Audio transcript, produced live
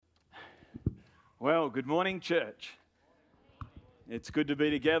Well, good morning, church. It's good to be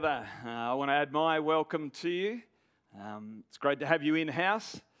together. I want to add my welcome to you. It's great to have you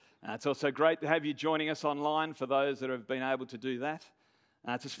in-house. It's also great to have you joining us online for those that have been able to do that.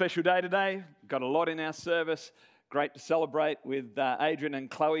 It's a special day today. We've got a lot in our service. Great to celebrate with Adrian and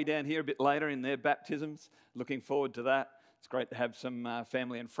Chloe down here a bit later in their baptisms. Looking forward to that. It's great to have some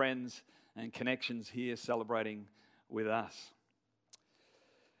family and friends and connections here celebrating with us.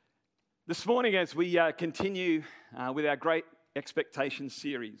 This morning, as we continue with our Great Expectations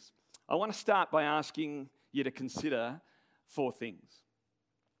series, I want to start by asking you to consider 4 things.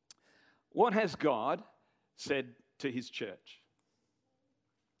 What has God said to his church?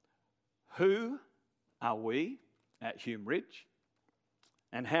 Who are we at Hume Ridge?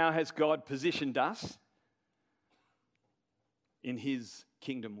 And how has God positioned us in his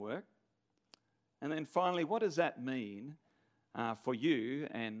kingdom work? And then finally, what does that mean for you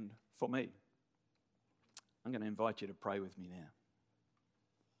and for me? I'm going to invite you to pray with me now.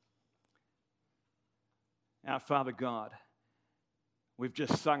 Our Father God, we've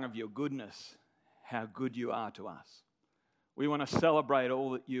just sung of your goodness, how good you are to us. We want to celebrate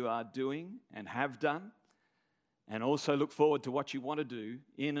all that you are doing and have done, and also look forward to what you want to do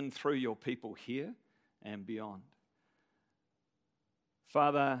in and through your people here and beyond.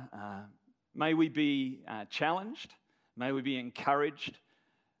 Father, may we be challenged, may we be encouraged,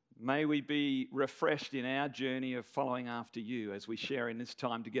 may we be refreshed in our journey of following after you as we share in this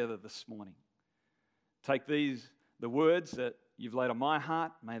time together this morning. Take the words that you've laid on my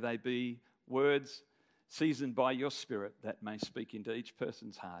heart, may they be words seasoned by your Spirit that may speak into each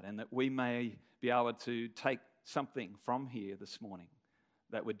person's heart, and that we may be able to take something from here this morning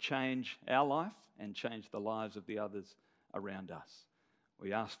that would change our life and change the lives of the others around us.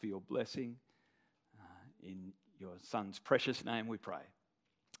 We ask for your blessing. In your Son's precious name we pray.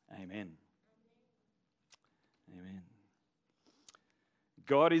 Amen. Amen.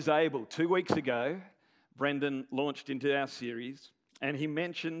 God is able. 2 weeks ago, Brendan launched into our series, and he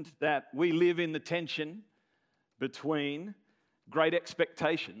mentioned that we live in the tension between great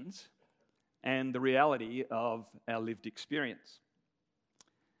expectations and the reality of our lived experience.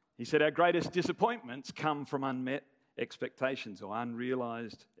 He said our greatest disappointments come from unmet expectations or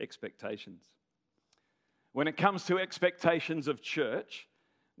unrealized expectations. When it comes to expectations of church,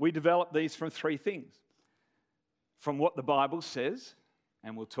 we develop these from 3 things. From what the Bible says,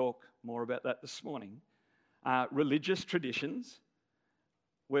 and we'll talk more about that this morning, religious traditions,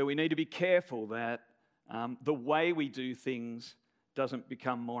 where we need to be careful that the way we do things doesn't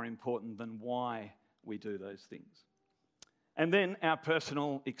become more important than why we do those things. And then our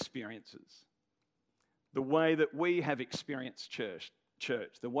personal experiences, the way that we have experienced church,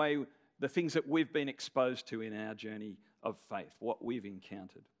 the things that we've been exposed to in our journey of faith, what we've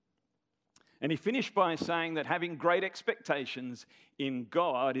encountered. And he finished by saying that having great expectations in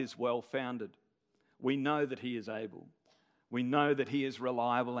God is well-founded. We know that he is able. We know that he is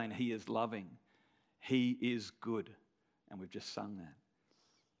reliable and he is loving. He is good. And we've just sung that.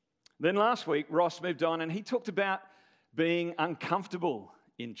 Then last week, Ross moved on and he talked about being uncomfortable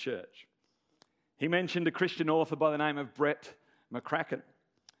in church. He mentioned a Christian author by the name of Brett McCracken,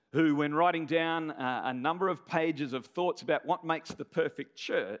 who, when writing down a number of pages of thoughts about what makes the perfect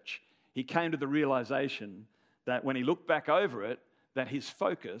church, he came to the realization that when he looked back over it, that his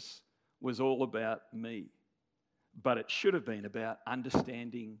focus was all about me. But it should have been about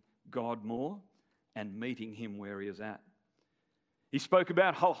understanding God more and meeting him where he is at. He spoke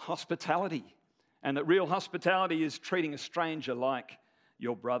about hospitality, and that real hospitality is treating a stranger like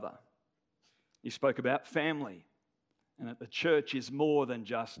your brother. He spoke about family, and that the church is more than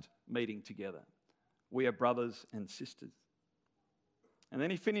just meeting together. We are brothers and sisters. And then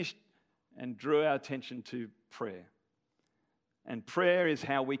he finished and drew our attention to prayer. And prayer is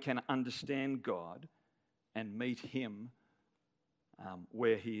how we can understand God and meet him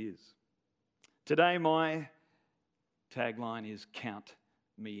where he is. Today, my tagline is count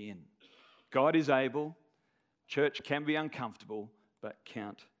me in. God is able. Church can be uncomfortable, but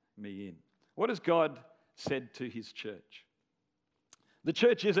count me in. What has God said to his church? The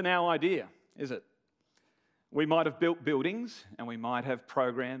church isn't our idea, is it? We might have built buildings and we might have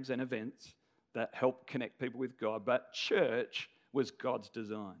programs and events that help connect people with God, but church was God's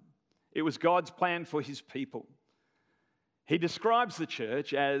design. It was God's plan for his people. He describes the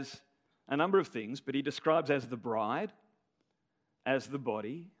church as a number of things, but he describes as the bride, as the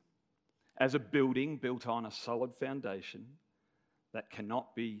body, as a building built on a solid foundation that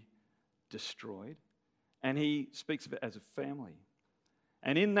cannot be destroyed. And he speaks of it as a family.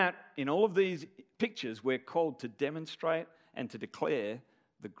 And in all of these pictures, we're called to demonstrate and to declare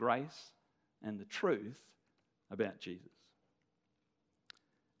the grace, and the truth about Jesus.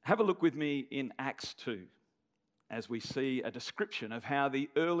 Have a look with me in Acts 2 as we see a description of how the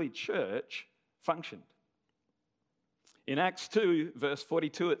early church functioned. In Acts 2, verse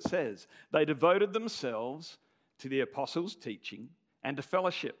 42, it says, "They devoted themselves to the apostles' teaching and to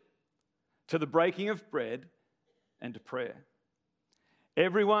fellowship, to the breaking of bread and to prayer.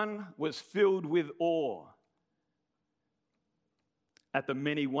 Everyone was filled with awe at the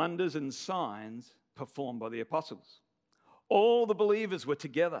many wonders and signs performed by the apostles. All the believers were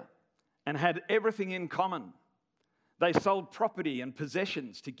together and had everything in common. They sold property and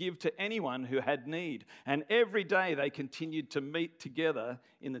possessions to give to anyone who had need, and every day they continued to meet together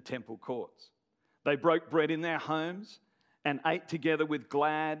in the temple courts. They broke bread in their homes and ate together with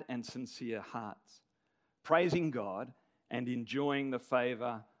glad and sincere hearts, praising God and enjoying the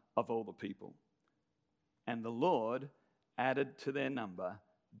favor of all the people. And the Lord added to their number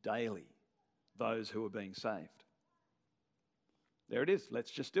daily those who were being saved." There it is.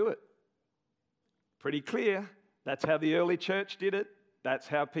 Let's just do it. Pretty clear. That's how the early church did it. That's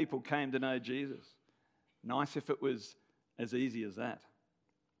how people came to know Jesus. Nice if it was as easy as that.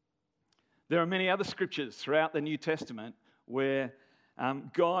 There are many other scriptures throughout the New Testament where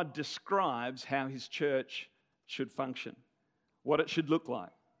God describes how his church should function, what it should look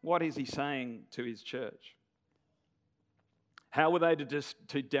like. What is he saying to his church? How were they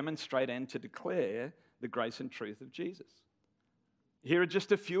to demonstrate and to declare the grace and truth of Jesus? Here are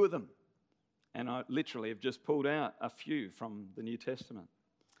just a few of them. And I literally have just pulled out a few from the New Testament.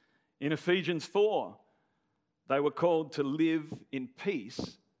 In Ephesians 4, they were called to live in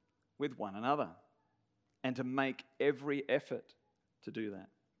peace with one another and to make every effort to do that.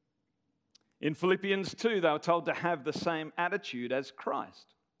 In Philippians 2, they were told to have the same attitude as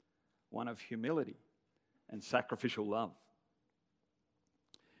Christ, one of humility and sacrificial love.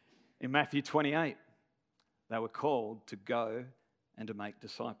 In Matthew 28, they were called to go and to make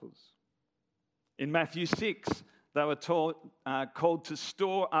disciples. In Matthew 6, they were called to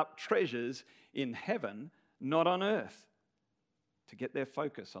store up treasures in heaven, not on earth, to get their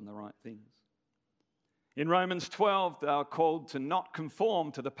focus on the right things. In Romans 12, they are called to not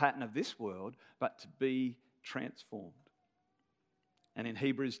conform to the pattern of this world, but to be transformed. And in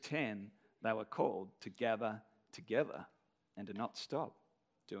Hebrews 10, they were called to gather together and to not stop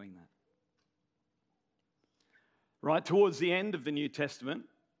doing that. Right towards the end of the New Testament,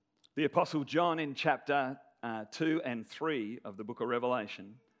 the Apostle John in chapter 2 and 3 of the book of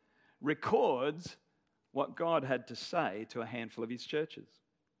Revelation records what God had to say to a handful of his churches.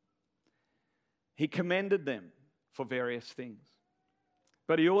 He commended them for various things,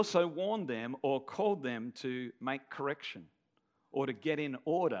 but he also warned them or called them to make correction or to get in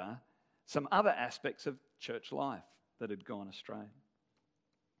order some other aspects of church life that had gone astray.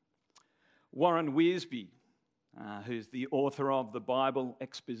 Warren Wiersbe, who's the author of the Bible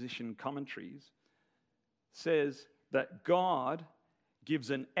Exposition Commentaries, says that God gives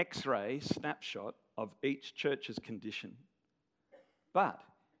an X-ray snapshot of each church's condition, but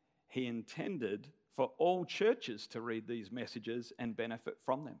he intended for all churches to read these messages and benefit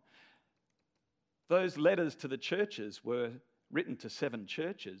from them. Those letters to the churches were written to 7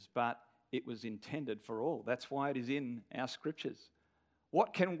 churches, but it was intended for all. That's why it is in our scriptures.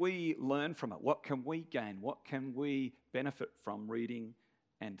 What can we learn from it? What can we gain? What can we benefit from reading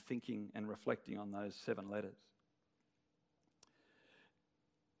and thinking and reflecting on those 7 letters?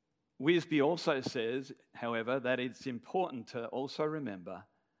 Wiersbe also says, however, that it's important to also remember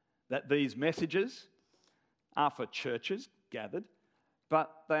that these messages are for churches gathered,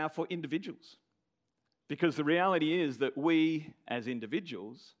 but they are for individuals. Because the reality is that we, as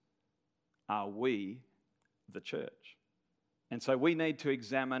individuals, are we, the church. And so we need to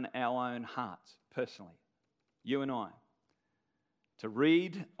examine our own hearts personally, you and I, to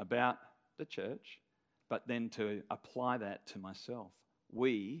read about the church, but then to apply that to myself.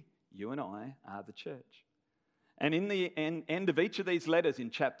 We, you and I, are the church. And in the end of each of these letters in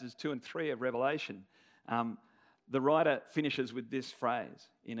chapters 2 and 3 of Revelation, the writer finishes with this phrase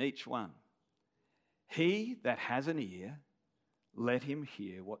in each one: "He that has an ear, let him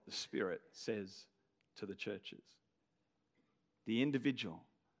hear what the Spirit says to the churches." The individual,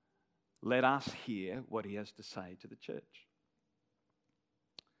 let us hear what he has to say to the church.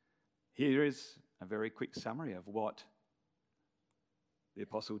 Here is a very quick summary of what the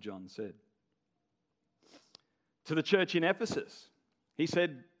Apostle John said. To the church in Ephesus, he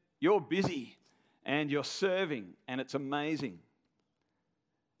said, "You're busy and you're serving, and it's amazing.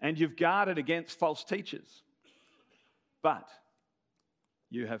 And you've guarded against false teachers, but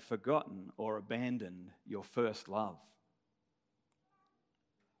you have forgotten or abandoned your first love."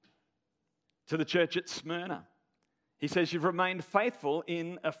 To the church at Smyrna, he says, you've remained faithful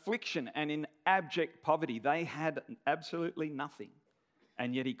in affliction and in abject poverty. They had absolutely nothing,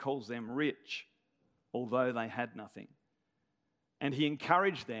 and yet he calls them rich, although they had nothing. And he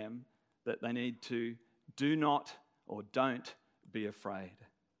encouraged them that they need to do not or don't be afraid.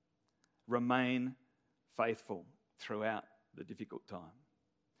 Remain faithful throughout the difficult time.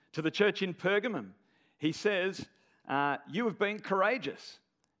 To the church in Pergamum, he says, you have been courageous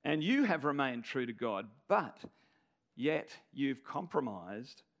and you have remained true to God, but yet you've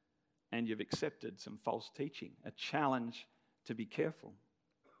compromised and you've accepted some false teaching, a challenge to be careful.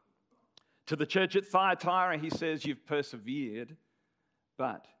 To the church at Thyatira, he says, you've persevered,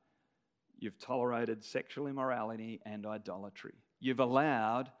 but you've tolerated sexual immorality and idolatry. You've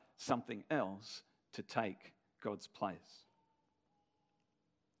allowed something else to take God's place.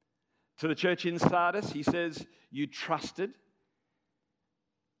 To the church in Sardis, he says, you trusted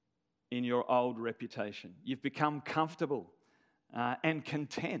in your old reputation. You've become comfortable and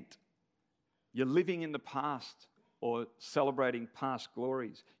content. You're living in the past or celebrating past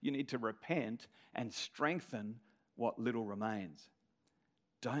glories. You need to repent and strengthen what little remains.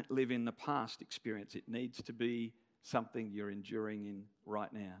 Don't live in the past experience. It needs to be something you're enduring in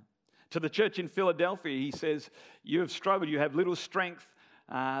right now. To the church in Philadelphia, he says, you have struggled, you have little strength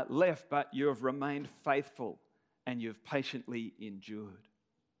left, but you have remained faithful and you have patiently endured.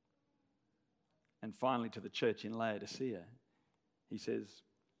 And finally, to the church in Laodicea, he says,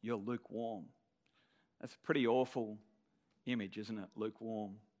 you're lukewarm. That's a pretty awful image, isn't it?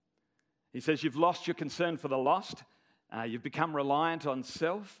 Lukewarm. He says, you've lost your concern for the lost. You've become reliant on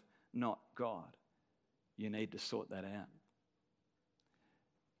self, not God. You need to sort that out.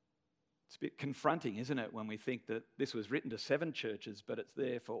 It's a bit confronting, isn't it, when we think that this was written to 7 churches, but it's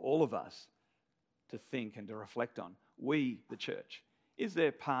there for all of us to think and to reflect on. We, the church, is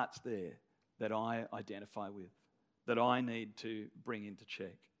there parts there that I identify with, that I need to bring into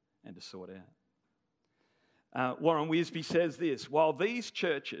check and to sort out? Warren Wisby says this, while these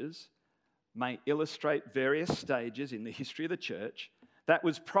churches may illustrate various stages in the history of the church, that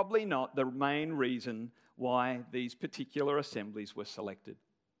was probably not the main reason why these particular assemblies were selected.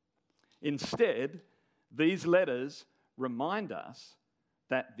 Instead, these letters remind us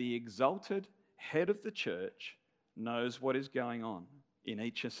that the exalted head of the church knows what is going on in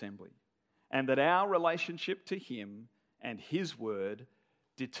each assembly, and that our relationship to him and his word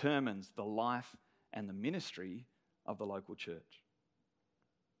determines the life and the ministry of the local church.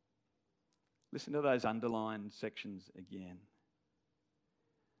 Listen to those underlined sections again.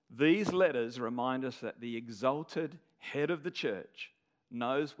 These letters remind us that the exalted head of the church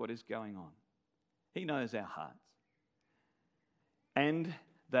knows what is going on. He knows our hearts. And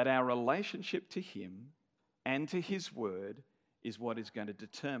that our relationship to him and to his word is what is going to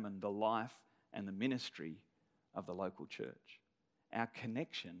determine the life and the ministry of the local church. Our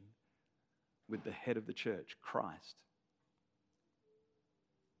connection with the head of the church, Christ.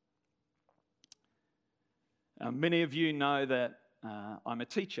 Many of you know that I'm a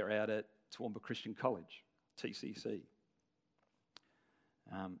teacher out at Toowoomba Christian College, TCC.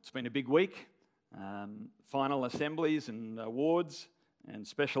 It's been a big week, final assemblies and awards and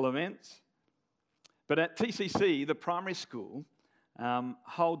special events. But at TCC, the primary school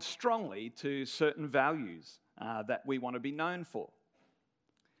holds strongly to certain values that we want to be known for.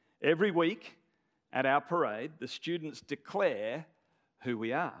 Every week at our parade, the students declare who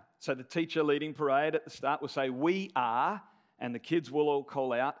we are. So the teacher leading parade at the start will say, we are, and the kids will all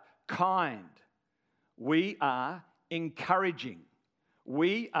call out, kind. We are encouraging.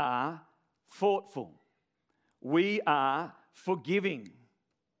 We are thoughtful. We are forgiving.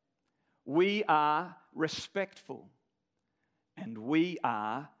 We are respectful. And we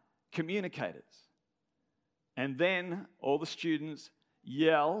are communicators. And then all the students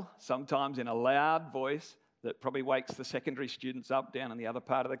yell, sometimes in a loud voice that probably wakes the secondary students up down on the other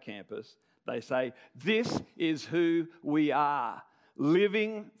part of the campus. They say, this is who we are.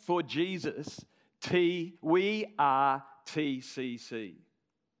 Living for Jesus, we are TCC.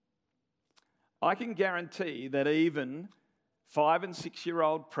 I can guarantee that even 5- and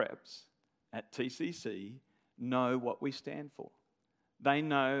 6-year-old preps at TCC know what we stand for. They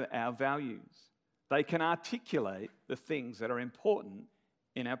know our values. They can articulate the things that are important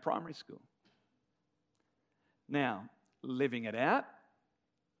in our primary school. Now, living it out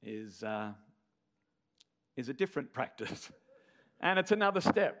is a different practice, and it's another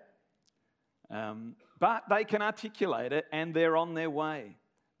step. But they can articulate it, and they're on their way.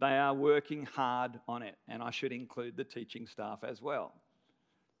 They are working hard on it, and I should include the teaching staff as well.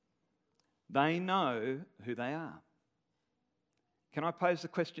 They know who they are. Can I pose the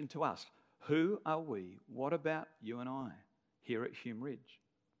question to us? Who are we? What about you and I here at Hume Ridge?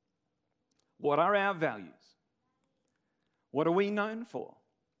 What are our values? What are we known for?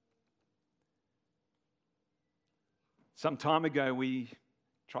 Some time ago, we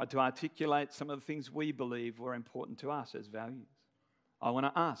tried to articulate some of the things we believe were important to us as values. I want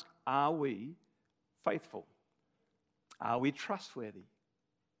to ask, are we faithful? Are we trustworthy?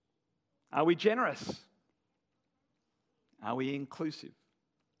 Are we generous? Are we inclusive?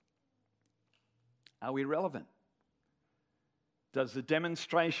 Are we relevant? Does the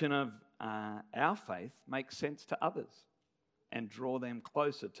demonstration of our faith make sense to others and draw them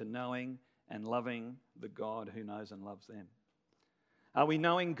closer to knowing and loving the God who knows and loves them? Are we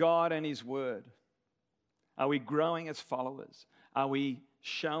knowing God and His Word? Are we growing as followers? Are we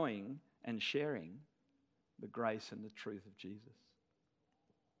showing and sharing the grace and the truth of Jesus?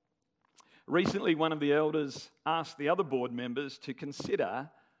 Recently, one of the elders asked the other board members to consider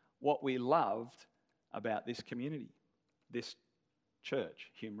what we loved about this community, this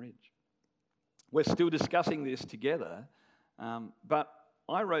church, Hume Ridge. We're still discussing this together, but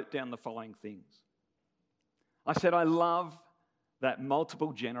I wrote down the following things. I said, I love that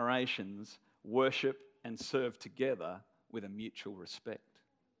multiple generations worship and serve together with a mutual respect.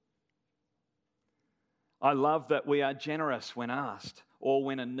 I love that we are generous when asked, or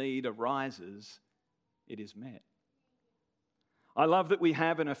when a need arises, it is met. I love that we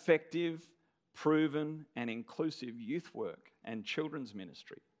have an effective, proven, and inclusive youth work and children's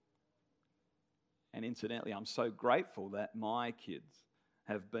ministry. And incidentally, I'm so grateful that my kids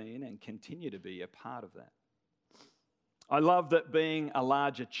have been and continue to be a part of that. I love that being a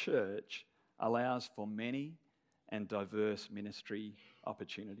larger church allows for many and diverse ministry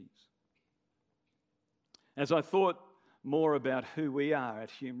opportunities. As I thought more about who we are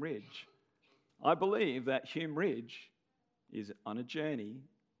at Hume Ridge, I believe that Hume Ridge is on a journey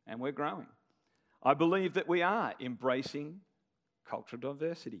and we're growing. I believe that we are embracing cultural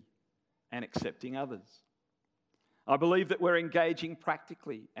diversity and accepting others. I believe that we're engaging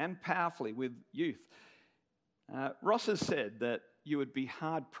practically and powerfully with youth. Ross has said that you would be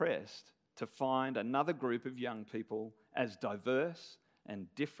hard-pressed to find another group of young people as diverse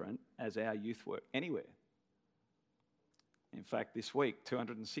and different as our youth work anywhere. In fact, this week,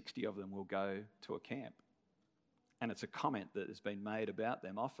 260 of them will go to a camp. And it's a comment that has been made about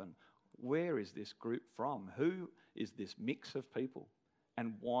them often. Where is this group from? Who is this mix of people?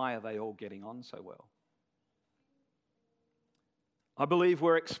 And why are they all getting on so well? I believe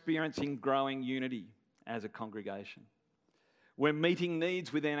we're experiencing growing unity as a congregation. We're meeting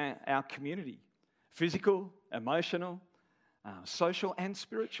needs within our community, physical, emotional, social and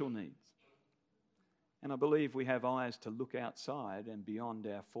spiritual needs. And I believe we have eyes to look outside and beyond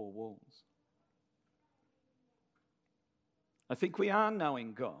our four walls. I think we are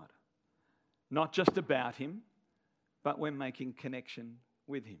knowing God, not just about Him, but we're making connection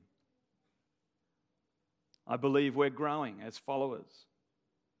with Him. I believe we're growing as followers.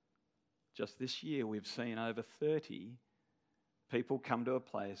 Just this year, we've seen over 30 people come to a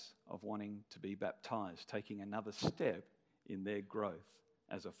place of wanting to be baptized, taking another step in their growth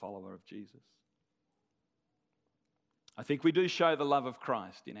as a follower of Jesus. I think we do show the love of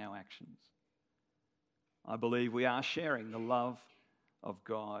Christ in our actions. I believe we are sharing the love of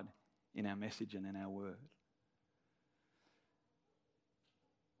God in our message and in our word.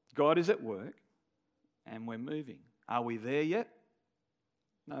 God is at work and we're moving. Are we there yet?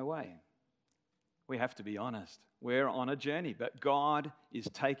 No way. We have to be honest. We're on a journey, but God is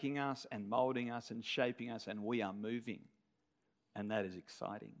taking us and molding us and shaping us, and we are moving. And that is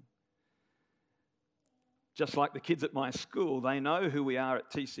exciting. Just like the kids at my school, they know who we are at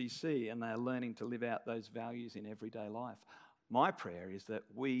TCC and they're learning to live out those values in everyday life. My prayer is that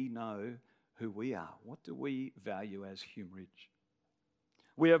we know who we are. What do we value as Hume Ridge?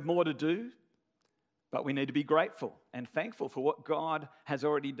 We have more to do, but we need to be grateful and thankful for what God has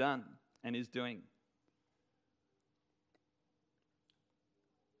already done and is doing.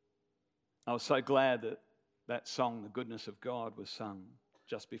 I was so glad that that song, The Goodness of God, was sung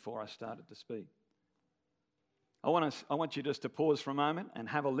just before I started to speak. I want you just to pause for a moment and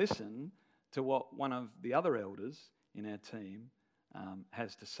have a listen to what one of the other elders in our team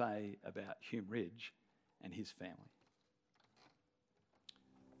has to say about Hume Ridge and his family.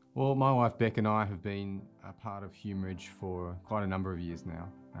 Well, my wife Beck and I have been a part of Hume Ridge for quite a number of years now.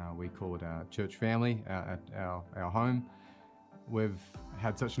 We call it our church family at our home. We've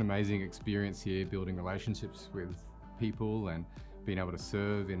had such an amazing experience here, building relationships with people and being able to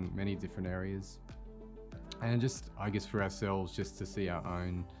serve in many different areas. And just, I guess, for ourselves, just to see our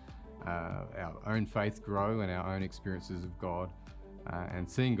own faith grow and our own experiences of God and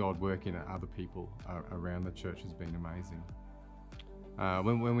seeing God work in other people around the church has been amazing.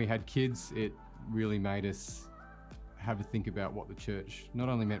 When we had kids, it really made us have a think about what the church not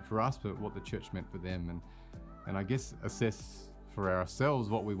only meant for us, but what the church meant for them, and I guess assess for ourselves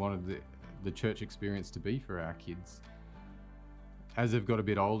what we wanted the church experience to be for our kids. As they've got a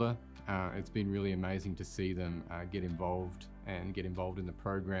bit older, it's been really amazing to see them get involved in the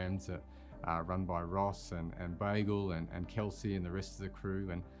programs that are run by Ross and Bagel and Kelsey and the rest of the crew,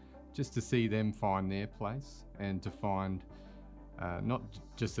 and just to see them find their place and to find not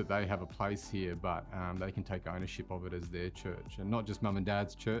just that they have a place here, but they can take ownership of it as their church, and not just mum and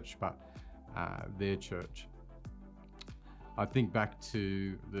dad's church, but their church. I think back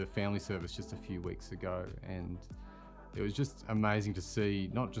to the family service just a few weeks ago, and it was just amazing to see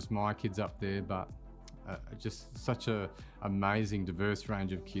not just my kids up there, but just such a amazing, diverse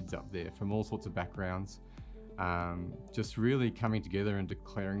range of kids up there from all sorts of backgrounds, just really coming together and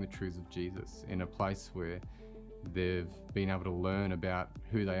declaring the truths of Jesus in a place where they've been able to learn about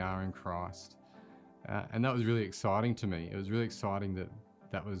who they are in Christ. And that was really exciting to me. It was really exciting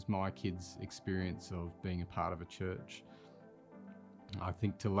that was my kids' experience of being a part of a church. I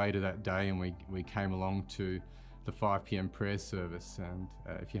think till later that day, and we came along to the 5 p.m. prayer service, and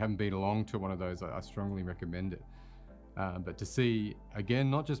if you haven't been along to one of those, I strongly recommend it. But to see,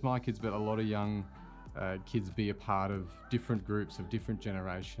 again, not just my kids, but a lot of young kids be a part of different groups of different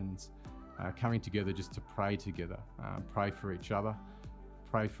generations, coming together just to pray together, pray for each other,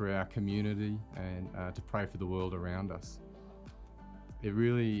 pray for our community, and to pray for the world around us. It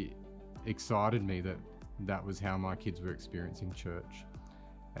really excited me that was how my kids were experiencing church.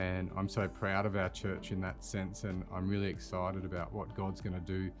 And I'm so proud of our church in that sense, and I'm really excited about what God's going to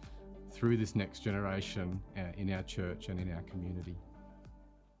do through this next generation in our church and in our community.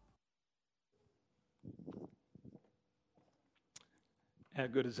 How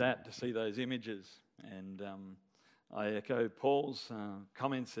good is that to see those images? And I echo Paul's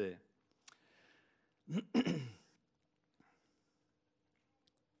comments there.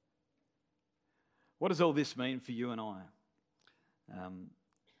 What does all this mean for you and I?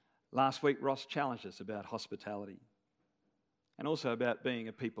 Last week, Ross challenged us about hospitality and also about being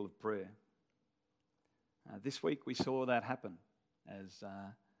a people of prayer. This week, we saw that happen as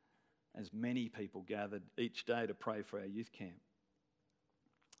many people gathered each day to pray for our youth camp.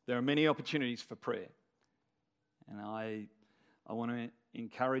 There are many opportunities for prayer, and I want to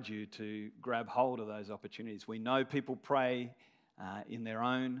encourage you to grab hold of those opportunities. We know people pray in their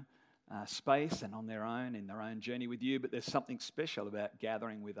own space and on their own, in their own journey with you, but there's something special about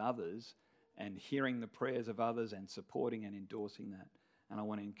gathering with others and hearing the prayers of others and supporting and endorsing that, and I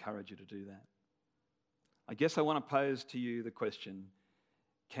want to encourage you to do that. I guess I want to pose to you the question,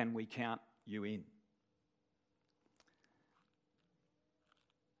 can we count you in?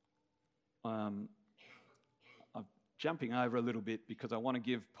 I'm jumping over a little bit because I want to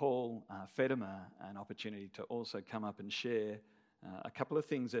give Paul Fedema an opportunity to also come up and share a couple of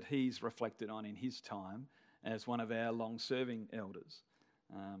things that he's reflected on in his time as one of our long-serving elders.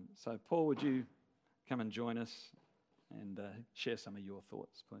 So Paul, would you come and join us and share some of your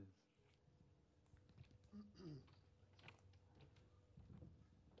thoughts, please?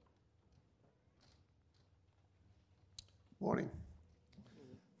 Morning.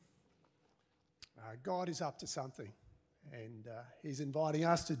 God is up to something, and he's inviting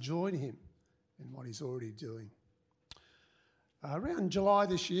us to join him in what he's already doing. Around July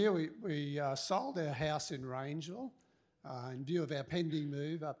this year, we sold our house in Rangeville in view of our pending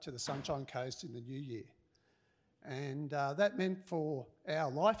move up to the Sunshine Coast in the new year. And that meant for our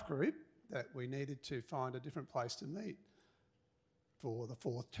life group that we needed to find a different place to meet for the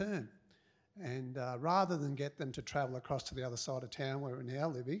 4th term. And rather than get them to travel across to the other side of town where we're now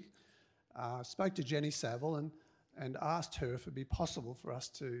living, spoke to Jenny Saville and asked her if it would be possible for us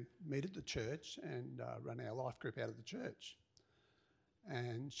to meet at the church and run our life group out of the church.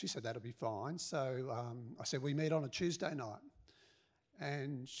 And she said that'll be fine. So I said, we meet on a Tuesday night.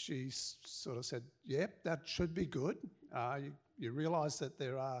 And she sort of said, yep, that should be good. You realise that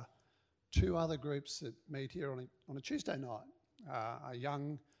there are 2 other groups that meet here on a Tuesday night. A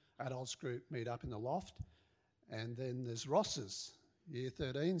young adults group meet up in the loft, and then there's Ross's Year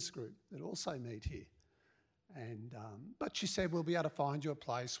 13's group that also meet here. And but she said we'll be able to find you a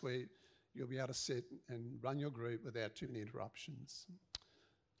place where you'll be able to sit and run your group without too many interruptions.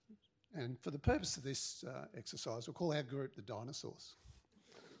 And for the purpose of this exercise, we'll call our group the Dinosaurs.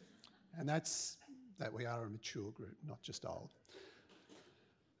 And that's that we are a mature group, not just old.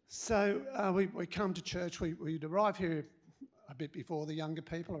 So we come to church. We'd arrive here a bit before the younger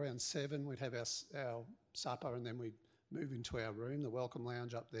people, around 7. We'd have our supper, and then we'd move into our room, the welcome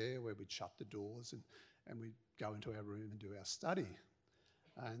lounge up there, where we'd shut the doors and we'd go into our room and do our study.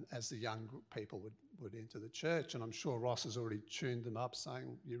 And as the young people would enter the church, and I'm sure Ross has already tuned them up,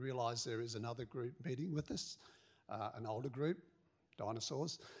 saying, you realise there is another group meeting with us, an older group,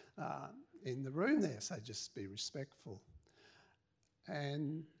 dinosaurs, in the room there, so just be respectful.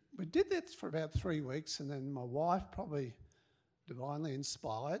 And we did that for about 3 weeks, and then my wife, probably divinely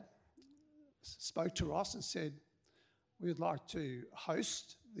inspired, spoke to Ross and said, we'd like to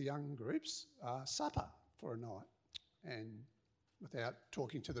host the young groups supper for a night. And without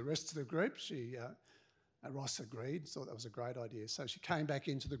talking to the rest of the group, Ross agreed, thought that was a great idea. So she came back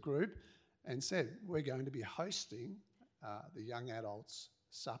into the group and said, we're going to be hosting the young adults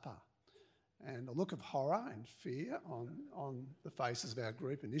supper. And a look of horror and fear on the faces of our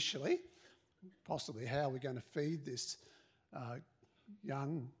group initially, possibly how we're going to feed this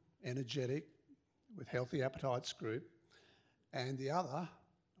young, energetic, with healthy appetites group, and the other,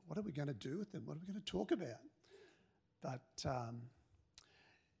 what are we going to do with them? What are we going to talk about? But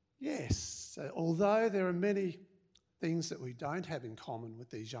yes, although there are many things that we don't have in common with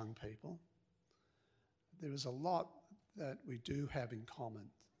these young people, there is a lot that we do have in common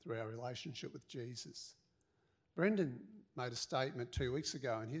through our relationship with Jesus. Brendan made a statement 2 weeks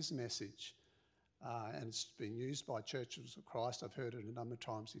ago in his message, and it's been used by Churches of Christ. I've heard it a number of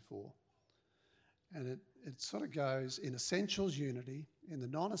times before. And it sort of goes, in essentials, unity, in the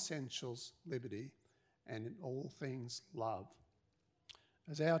non-essentials, liberty, and in all things, love.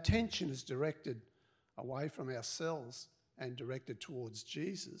 As our attention is directed away from ourselves and directed towards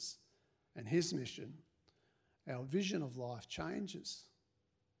Jesus and his mission, our vision of life changes.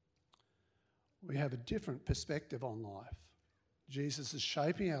 We have a different perspective on life. Jesus is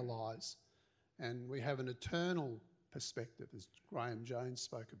shaping our lives, and we have an eternal perspective, as Graham Jones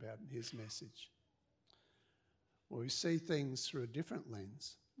spoke about in his message, where we see things through a different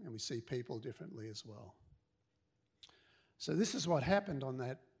lens, and we see people differently as well. So this is what happened on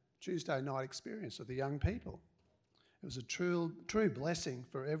that Tuesday night experience with the young people. It was a true blessing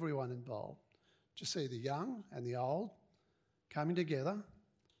for everyone involved to see the young and the old coming together.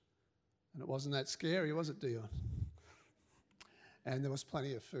 And it wasn't that scary, was it, Dion? And there was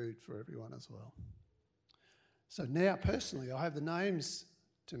plenty of food for everyone as well. So now, personally, I have the names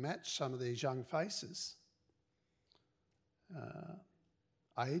to match some of these young faces.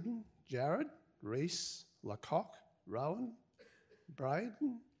 Aidan, Jared, Reese, Lecoq, Rowan,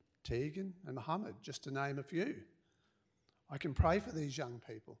 Braden, Tegan and Mohammed, just to name a few. I can pray for these young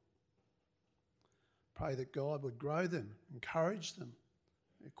people. Pray that God would grow them, encourage them,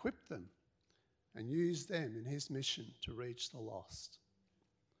 equip them, and use them in his mission to reach the lost.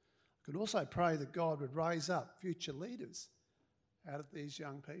 I could also pray that God would raise up future leaders out of these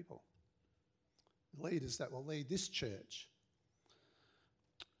young people, leaders that will lead this church.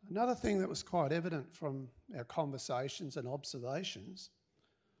 Another thing that was quite evident from our conversations and observations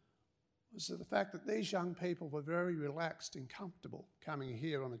was the fact that these young people were very relaxed and comfortable coming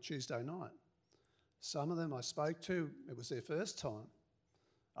here on a Tuesday night. Some of them I spoke to, it was their first time.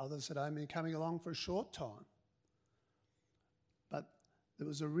 Others had only been coming along for a short time. But there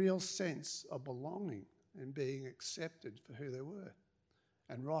was a real sense of belonging and being accepted for who they were.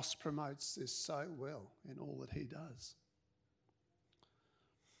 And Ross promotes this so well in all that he does.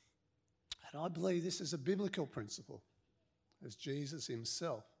 And I believe this is a biblical principle, as Jesus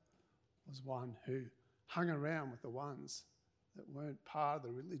himself was one who hung around with the ones that weren't part of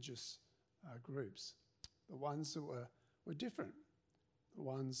the religious groups, the ones that were different, the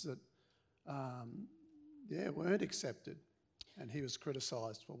ones that weren't accepted, and he was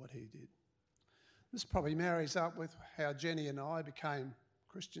criticised for what he did. This probably marries up with how Jenny and I became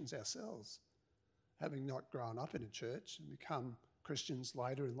Christians ourselves, having not grown up in a church and become Christians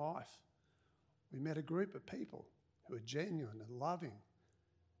later in life. We met a group of people who were genuine and loving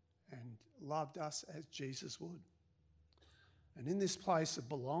and loved us as Jesus would. And in this place of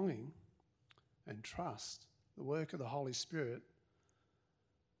belonging and trust, the work of the Holy Spirit,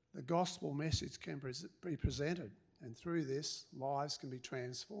 the gospel message can be presented, and through this, lives can be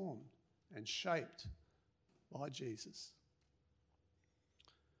transformed and shaped by Jesus.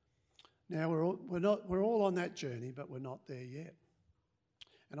 Now, we're all on that journey, but we're not there yet.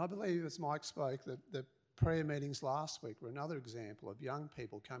 And I believe, as Mike spoke, that the prayer meetings last week were another example of young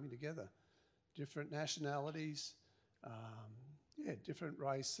people coming together, different nationalities, different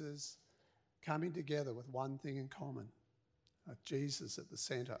races, coming together with one thing in common, Jesus at the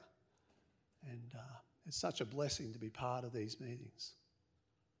centre. And it's such a blessing to be part of these meetings.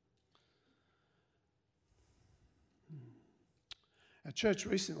 Our church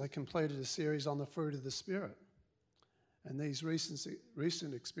recently completed a series on the fruit of the Spirit. And these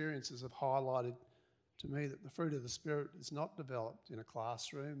recent experiences have highlighted to me that the fruit of the Spirit is not developed in a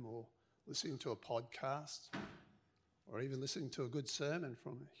classroom or listening to a podcast or even listening to a good sermon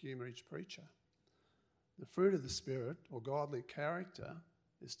from a Humeridge preacher. The fruit of the Spirit, or godly character,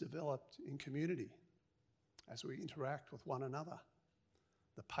 is developed in community as we interact with one another.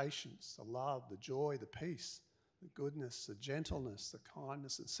 The patience, the love, the joy, the peace, the goodness, the gentleness, the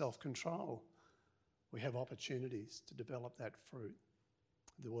kindness and self-control. We have opportunities to develop that fruit,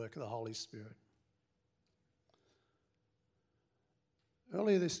 the work of the Holy Spirit.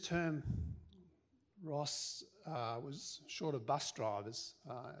 Earlier this term, Ross was short of bus drivers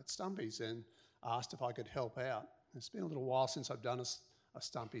at Stumpy's and asked if I could help out. It's been a little while since I've done a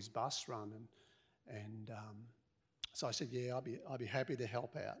Stumpy's bus run, and so I said, yeah, I'd be happy to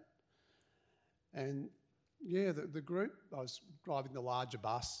help out. And yeah, the group, I was driving the larger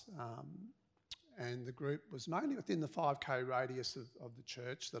bus, and the group was mainly within the 5K radius of the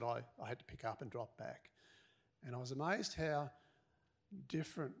church that I had to pick up and drop back. And I was amazed how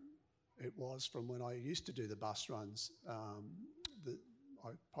different it was from when I used to do the bus runs. I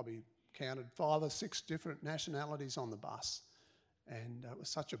probably counted 5 or 6 different nationalities on the bus, and it was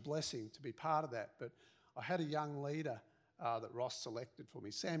such a blessing to be part of that. But I had a young leader that Ross selected for me,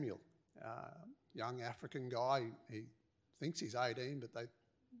 Samuel, young African guy. He thinks he's 18, but they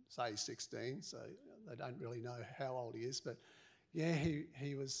say he's 16, so they don't really know how old he is. But yeah,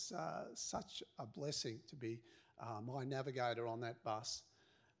 he was such a blessing to be my navigator on that bus.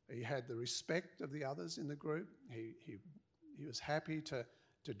 He had the respect of the others in the group. He was happy to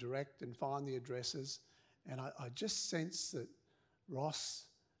direct and find the addresses. And I just sense that Ross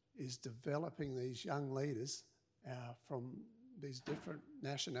is developing these young leaders from these different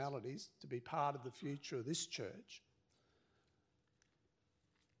nationalities to be part of the future of this church.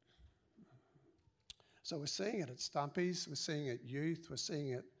 So we're seeing it at Stumpy's, we're seeing it at youth, we're seeing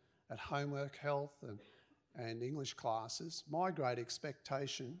it at homework health and English classes. My great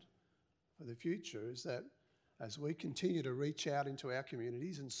expectation for the future is that as we continue to reach out into our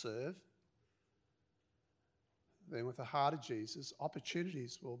communities and serve, then with the heart of Jesus,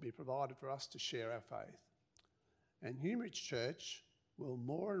 opportunities will be provided for us to share our faith. And Humeridge Church will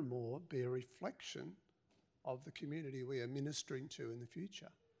more and more be a reflection of the community we are ministering to in the future.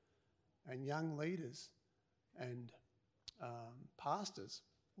 And young leaders and pastors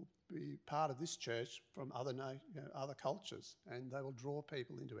will be part of this church from other cultures, and they will draw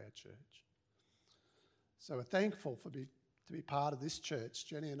people into our church. So we're thankful to be part of this church.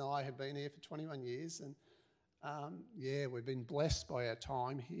 Jenny and I have been here for 21 years, and we've been blessed by our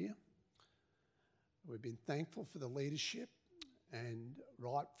time here. We've been thankful for the leadership, and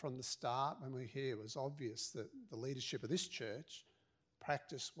right from the start when we were here, it was obvious that the leadership of this church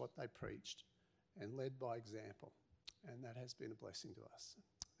practiced what they preached and led by example, and that has been a blessing to us.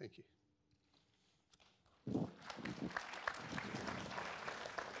 Thank you.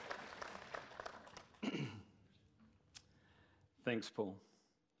 Thanks, Paul.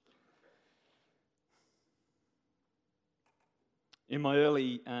 In my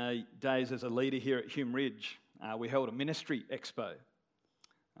early days as a leader here at Humeridge, we held a ministry expo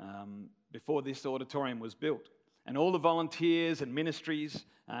before this auditorium was built. And all the volunteers and ministries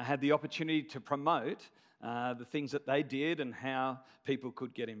had the opportunity to promote the things that they did and how people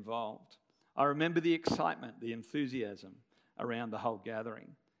could get involved. I remember the excitement, the enthusiasm around the whole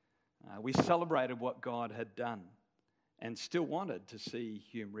gathering. We celebrated what God had done and still wanted to see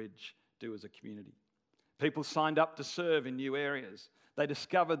Humeridge do as a community. People signed up to serve in new areas. They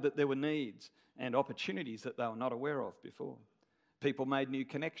discovered that there were needs and opportunities that they were not aware of before. People made new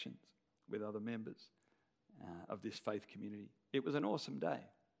connections with other members of this faith community. It was an awesome day.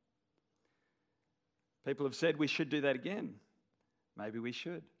 People have said we should do that again. Maybe we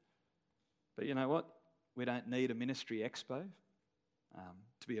should. But you know what? We don't need a ministry expo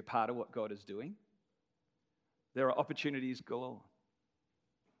to be a part of what God is doing. There are opportunities galore.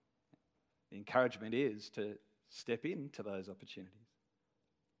 The encouragement is to step into those opportunities,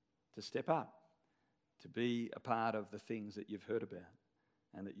 to step up, to be a part of the things that you've heard about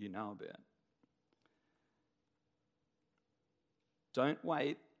and that you know about. Don't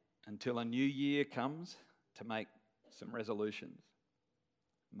wait until a new year comes to make some resolutions.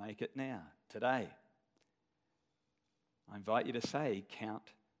 Make it now, today. I invite you to say,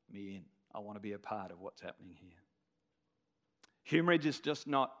 count me in. I want to be a part of what's happening here. Humeridge is just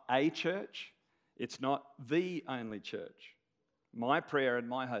not a church. It's not the only church. My prayer and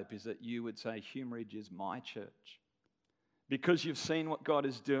my hope is that you would say, Humeridge is my church. Because you've seen what God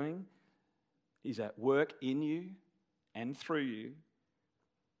is doing, He's at work in you and through you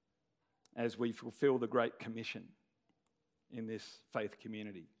as we fulfill the Great Commission in this faith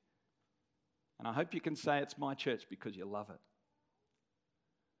community. And I hope you can say it's my church because you love it.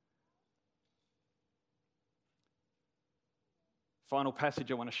 Final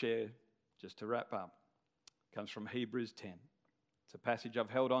passage I want to share, just to wrap up, comes from Hebrews 10. It's a passage I've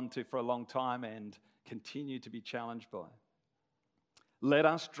held on to for a long time and continue to be challenged by. Let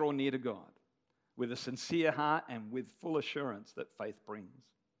us draw near to God with a sincere heart and with full assurance that faith brings.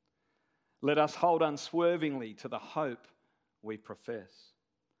 Let us hold unswervingly to the hope we profess,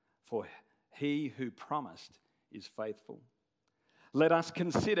 for he who promised is faithful. Let us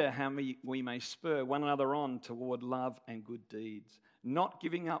consider how we may spur one another on toward love and good deeds, not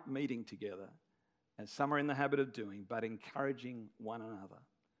giving up meeting together, as some are in the habit of doing, but encouraging one another,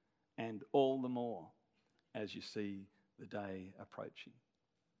 and all the more as you see the day approaching.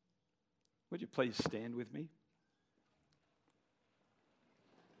 Would you please stand with me?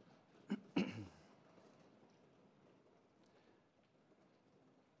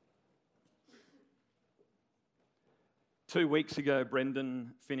 2 weeks ago,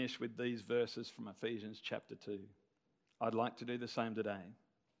 Brendan finished with these verses from Ephesians chapter 2. I'd like to do the same today.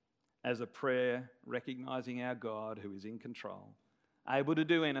 As a prayer, recognizing our God who is in control, able to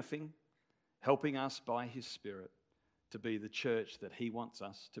do anything, helping us by his Spirit to be the church that he wants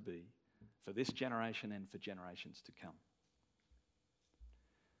us to be for this generation and for generations to come.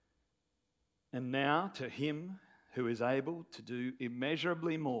 And now to him who is able to do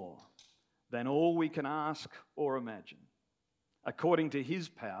immeasurably more than all we can ask or imagine, according to his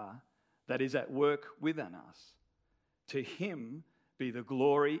power that is at work within us. To him be the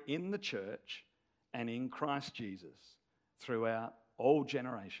glory in the church and in Christ Jesus throughout all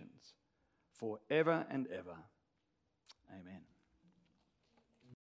generations, forever and ever. Amen.